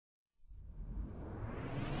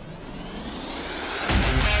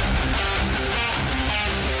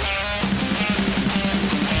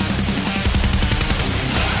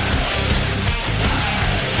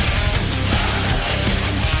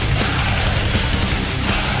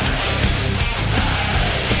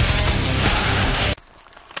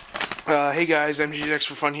Hey guys, MGX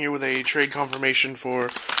for Fun here with a trade confirmation for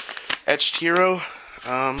EtchedHero.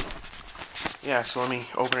 Yeah, so let me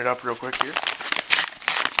open it up real quick here.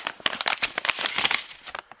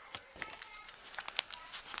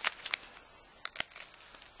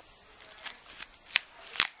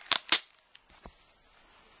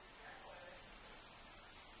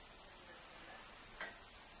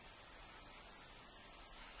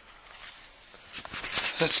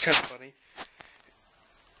 That's kind of funny.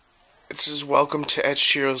 It says, "Welcome to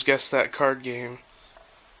EtchedHero's Guess That Card Game."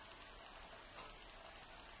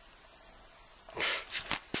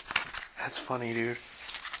 That's funny, dude.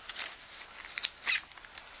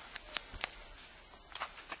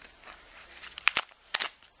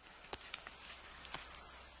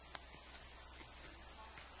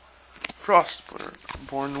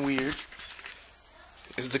 Frostborn Weird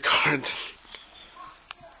is the card.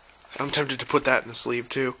 I'm tempted to put that in a sleeve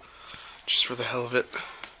too, just for the hell of it.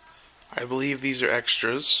 I believe these are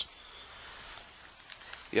extras.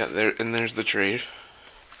 Yeah, there's the trade.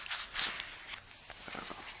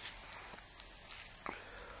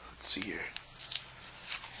 Let's see here.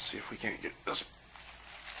 Let's see if we can't get this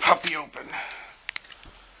puppy open.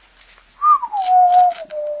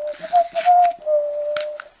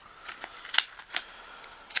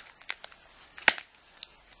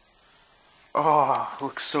 Oh,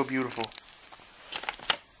 looks so beautiful.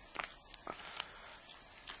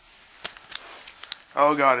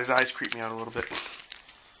 Oh god, his eyes creep me out a little bit.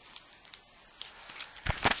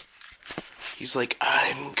 He's like,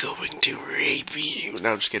 "I'm going to rape you."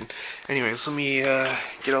 No, I'm just kidding. Anyways, let me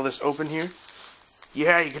get all this open here.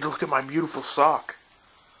 Yeah, you get to look at my beautiful sock.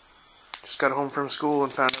 Just got home from school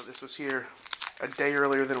and found out this was here a day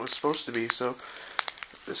earlier than it was supposed to be, so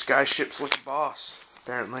this guy ships like a boss,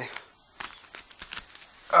 apparently.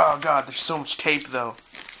 Oh god, there's so much tape though.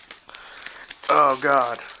 Oh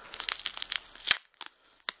god.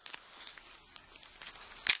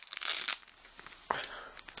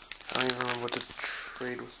 I don't even remember what the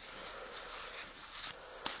trade was.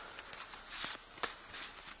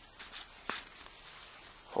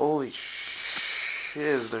 Holy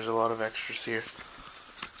shiz, there's a lot of extras here.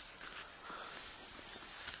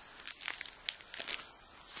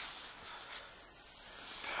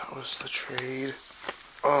 That was the trade.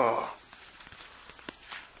 Oh.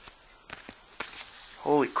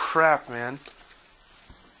 Holy crap, man.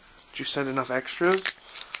 Did you send enough extras?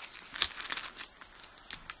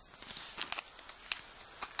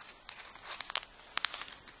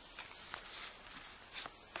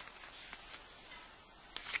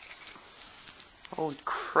 Holy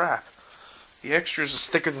crap. The extras is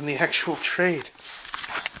thicker than the actual trade.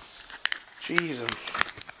 Jeez.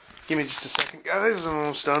 Give me just a second. This is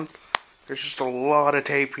almost done. There's just a lot of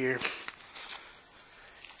tape here.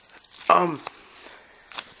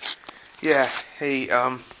 Yeah, hey,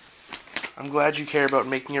 I'm glad you care about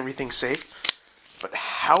making everything safe, but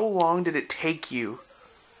how long did it take you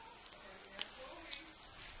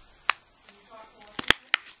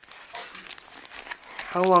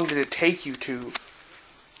to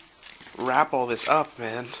wrap all this up,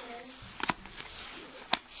 man?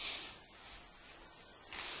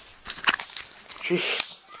 Jeez.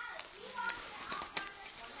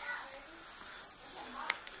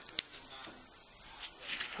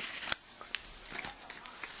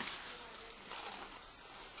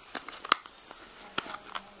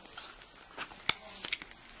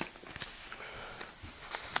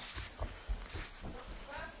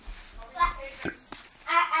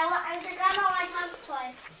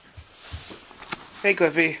 Hey,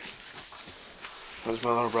 Cliffy. That was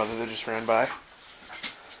my little brother that just ran by.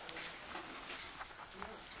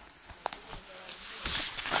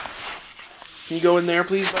 Can you go in there,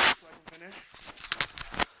 please, buddy, so I can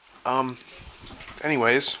finish?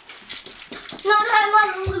 Anyways.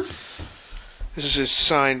 This is his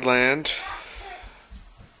signed land.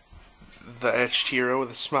 The EtchedHero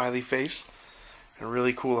with a smiley face. And a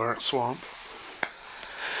really cool art swamp.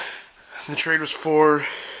 The trade was for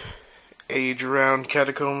Age Around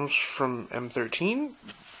Catacombs from M13,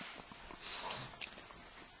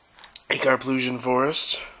 a Carplusian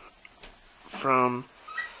Forest from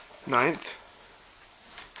 9th,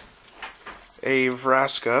 a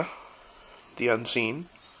Vraska, the Unseen,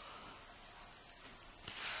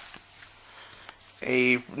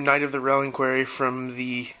 a Knight of the Reliquary from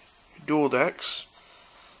the dual decks,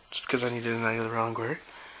 just because I needed a Knight of the Reliquary,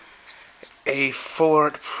 a Full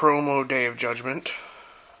Art Promo Day of Judgment,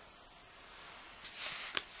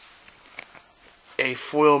 a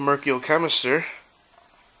foil Mercurial Chemister,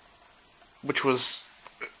 which was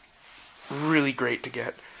really great to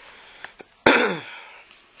get, a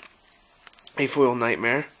foil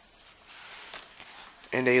Nightmare,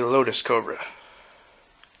 and a Lotus Cobra.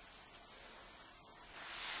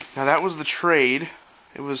 Now that was the trade.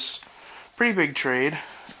 It was a pretty big trade.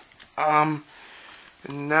 And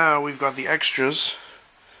now we've got the extras.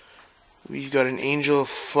 We've got an Angel of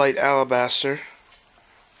Flight Alabaster,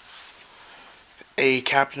 a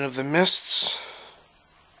Captain of the Mists,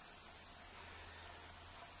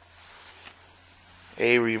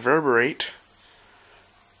 a Reverberate,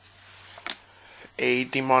 a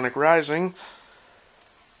Demonic Rising,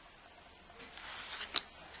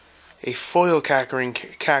 a foil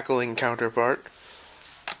cackling counterpart,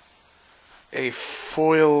 a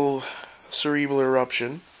foil Cerebral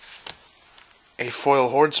Eruption, a foil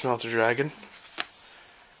Horde Smelter Dragon,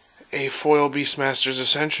 a foil Beastmaster's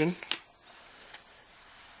Ascension,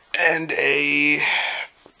 and a,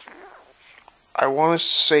 I want to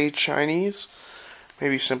say Chinese,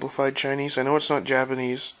 maybe simplified Chinese. I know it's not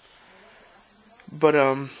Japanese, but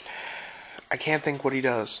I can't think what he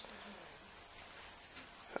does.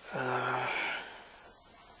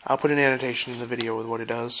 I'll put an annotation in the video with what it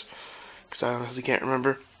does, because I honestly can't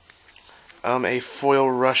remember. A foil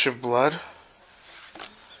Rush of Blood,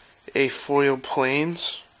 a foil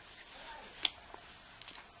Plains,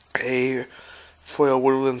 a foil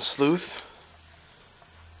Woodland Sleuth,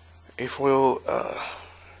 a foil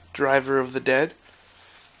Driver of the Dead,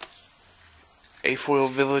 a foil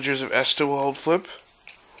Villagers of Estewald flip,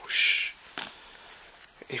 whoosh,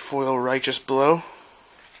 a foil Righteous Blow,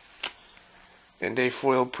 and a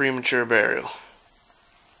foil Premature Burial.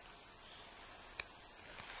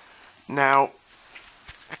 Now,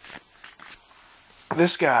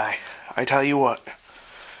 this guy, I tell you what,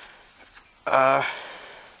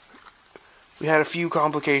 we had a few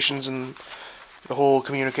complications in the whole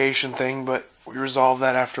communication thing, but we resolved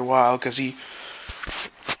that after a while, because he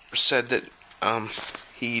said that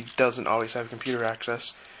he doesn't always have computer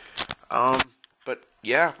access. But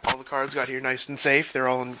yeah, all the cards got here nice and safe. They're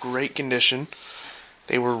all in great condition.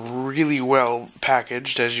 They were really well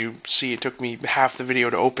packaged. As you see, it took me half the video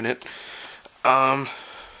to open it.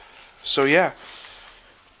 So yeah,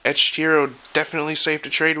 EtchedHero, definitely safe to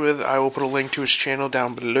trade with. I will put a link to his channel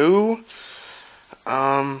down below.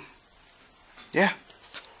 Yeah,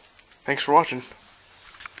 thanks for watching.